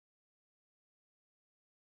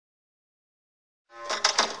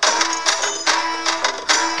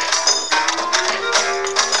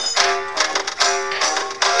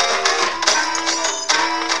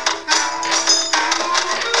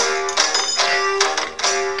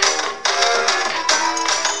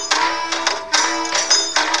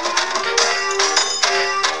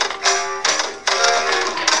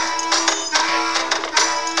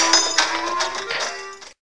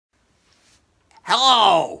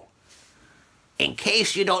In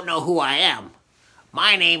case you don't know who I am,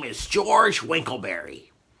 my name is George Winkleberry.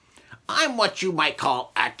 I'm what you might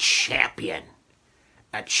call a champion.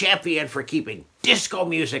 A champion for keeping disco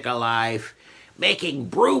music alive, making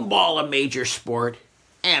broomball a major sport,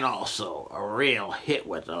 and also a real hit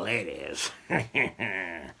with the ladies.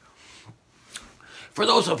 For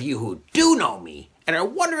those of you who do know me and are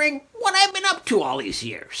wondering what I've been up to all these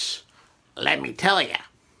years, let me tell you.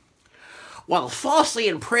 While falsely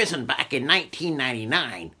in prison back in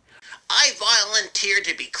 1999, I volunteered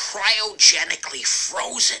to be cryogenically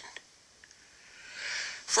frozen.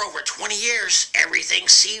 For over 20 years, everything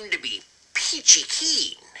seemed to be peachy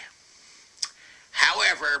keen.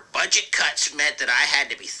 However, budget cuts meant that I had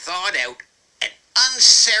to be thawed out and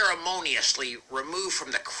unceremoniously removed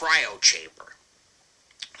from the cryo chamber.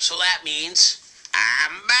 So that means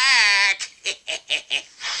I'm back.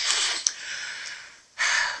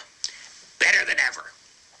 Better than ever.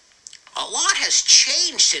 A lot has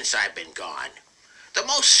changed since I've been gone. The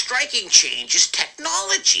most striking change is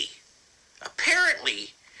technology.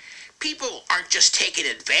 Apparently, people aren't just taken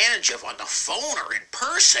advantage of on the phone or in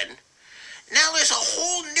person. Now there's a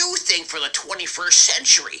whole new thing for the 21st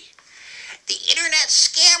century. The internet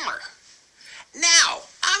scammer. Now,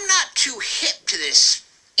 I'm not too hip to this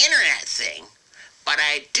internet thing, but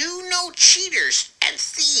I do know cheaters and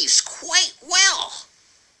thieves quite well.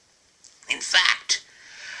 In fact,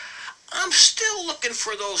 I'm still looking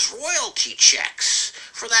for those royalty checks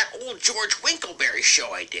for that old George Winkleberry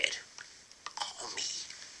show I did. Oh, me.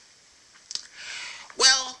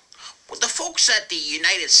 Well, the folks at the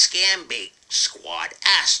United Scambait Squad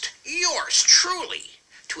asked yours truly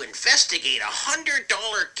to investigate a $100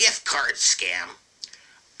 gift card scam.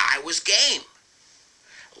 I was game.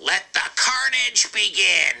 Let the carnage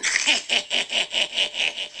begin.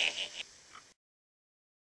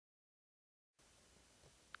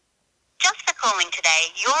 Just for calling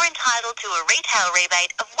today, you're entitled to a retail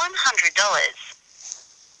rebate of $100.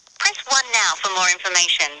 Press 1 now for more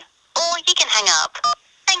information, or you can hang up.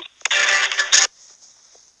 Thank you.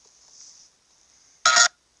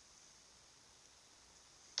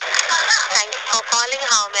 Thanks for calling.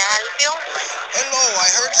 How may I help you? Hello, I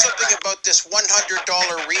heard something about this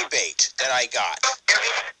 $100 rebate that I got.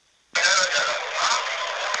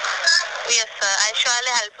 Yes, sir. I'll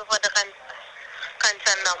surely help you for the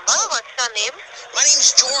concern number. What's your name? My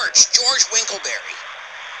name's George Winkleberry.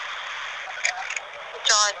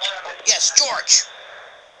 George. Yes, George.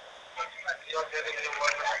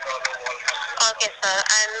 Okay, sir.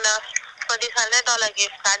 And for this $100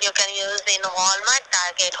 gift card, you can use in Walmart,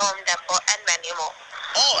 Target, Home Depot, and many more.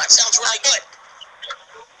 Oh, that sounds really good.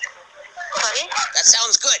 Sorry? That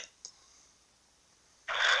sounds good.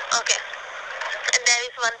 Okay. And there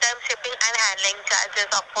is one-time shipping and handling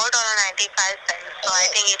charges of $4.95. So I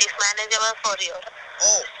think it is manageable for you.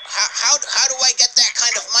 Oh, how do I get that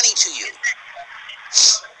kind of money to you?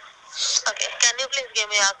 Okay. Can you please give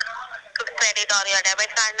me your credit or your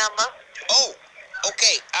debit card number? Oh,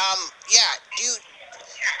 okay. Yeah. Do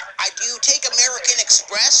you take American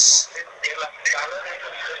Express?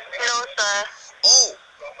 No, sir. Oh,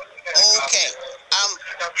 okay.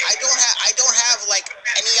 I don't have like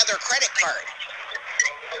any other credit card.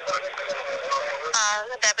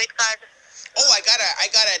 Debit card. Oh, I got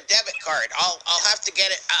a debit card. I'll have to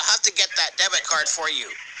get it. I'll have to get that debit card for you.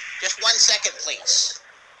 Just 1 second, please.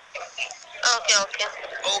 Okay.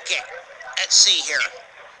 Okay. Let's see here.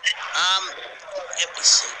 Let me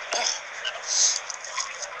see.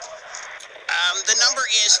 The number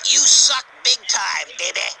is you suck big time,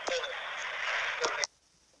 baby.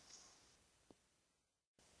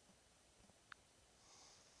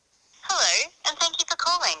 Hello, and thank you for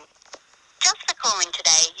calling. Just for calling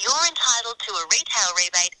today, you're entitled to a retail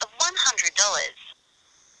rebate of $100.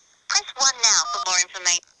 Press 1 now for more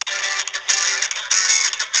information.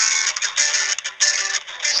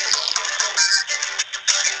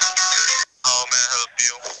 How may I help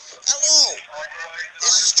you? Hello.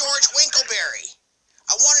 This is George Winkleberry.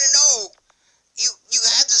 I want to know, you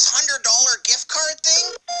had this $100 gift card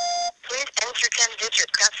thing? Please enter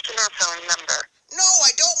 10-digit customer phone number. No,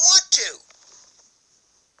 I don't want to.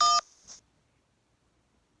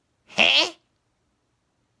 Huh?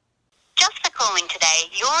 Just for calling today,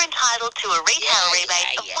 you're entitled to a retail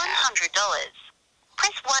rebate of $100.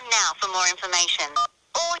 Press 1 now for more information.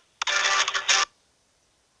 Or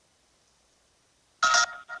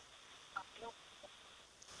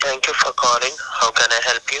Thank you for calling. How can I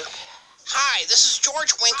help you? Hi, this is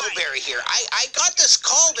George Winkleberry here. I got this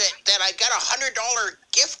call that I got a $100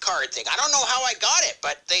 gift card thing. I don't know how I got it,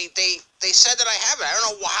 but they said that I have it. I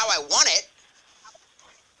don't know how I won it.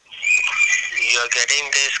 You're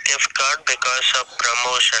getting this gift card because of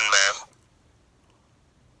promotion, ma'am.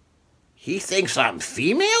 He thinks I'm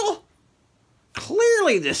female?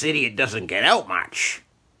 Clearly this idiot doesn't get out much.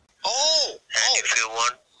 And if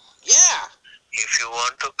you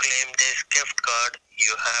want to claim this gift card,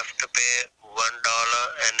 you have to pay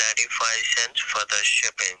 $1.95 for the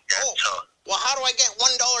shipping. That's all. Well, how do I get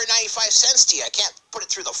 $1.95 to you? I can't put it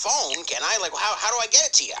through the phone, can I? Like, how do I get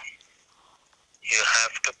it to you? You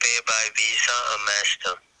have to pay by Visa or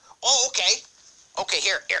Master. Oh, okay. Okay,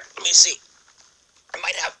 here, let me see. I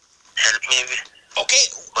might have... Help me. Okay.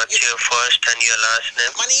 What's your first and your last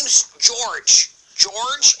name? My name's George.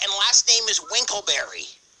 George, and last name is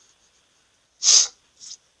Winkleberry. Spell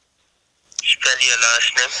your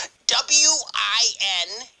last name.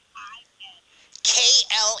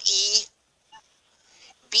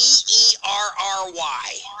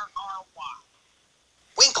 Winkleberry.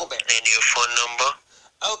 Winkleberry. And your phone number?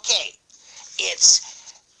 Okay. It's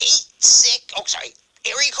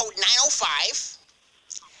area code 905.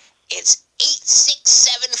 It's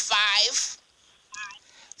 8675-309.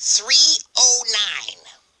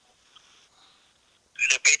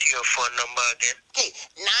 Repeat your phone number again. Okay,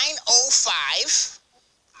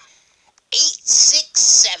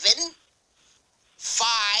 905-867-5309.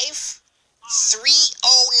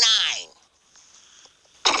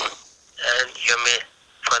 And you may,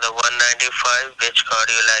 for the 195, which card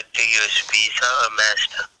you like to use, Visa or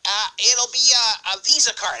Master? It'll be a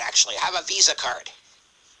Visa card, actually. I have a Visa card.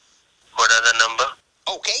 What are the number?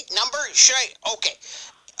 Okay, number,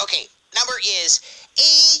 okay, number is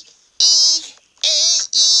A-E-A-E-I-O-U,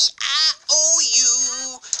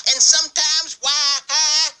 and sometimes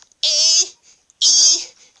Y-A-E-A-E-I-O-U,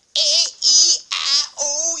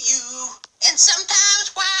 and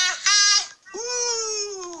sometimes Y-I-Ooh.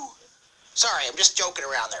 Sorry, I'm just joking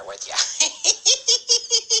around there with you.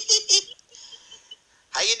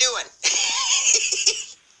 How you doing?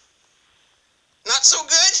 Not so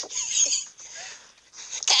good?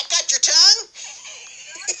 Cat got your tongue?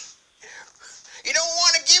 You don't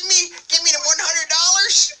want to give me the $100?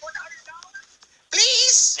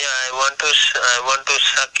 Please? Yeah, I want to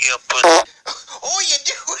suck your pussy. Oh, you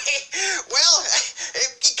do? Well,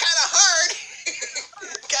 it's kind of hard.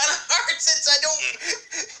 Since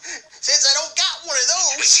I don't got one of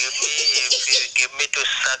those. If you give me to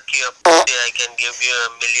suck your pussy, I can give you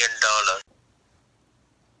 $1 million.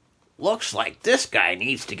 Looks like this guy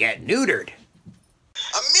needs to get neutered. $1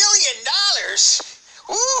 million?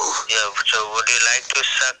 Ooh. Yeah, so would you like to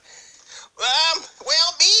suck?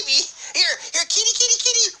 Well, maybe. Here, kitty,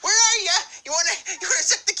 where are ya? You wanna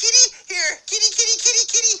suck the kitty? Here, kitty.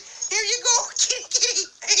 Here you go, kitty.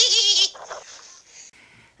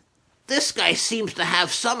 This guy seems to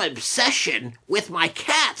have some obsession with my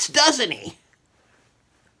cats, doesn't he?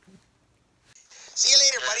 See you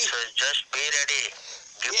later, buddy. So just be ready.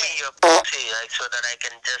 Give me your pussy so that I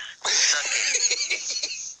can just suck it.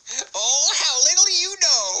 Oh, how little you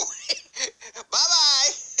know.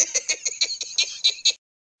 Bye-bye.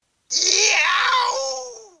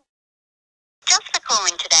 Yow! Just for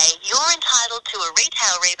calling today, you're entitled to a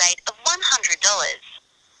retail rebate of $100.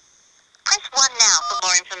 Press 1 now for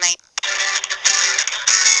more information.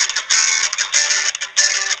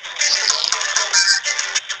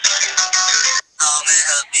 How may I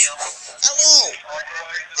help you? Hello.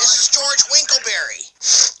 This is George Winkleberry.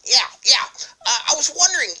 Yeah. I was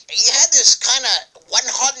wondering, you had this kind of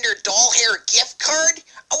 $100 hair gift card?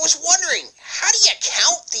 I was wondering, how do you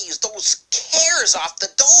count those hairs off the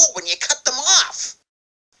doll when you cut them off?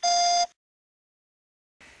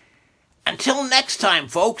 Until next time,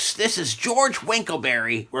 folks, this is George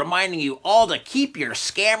Winkleberry reminding you all to keep your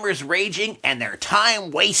scammers raging and their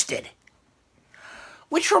time wasted.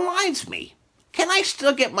 Which reminds me, can I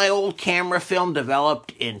still get my old camera film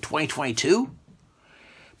developed in 2022?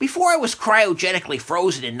 Before I was cryogenically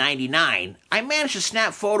frozen in '99, I managed to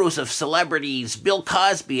snap photos of celebrities Bill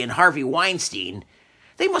Cosby and Harvey Weinstein.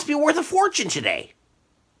 They must be worth a fortune today.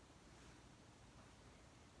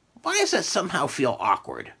 Why does that somehow feel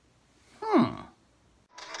awkward?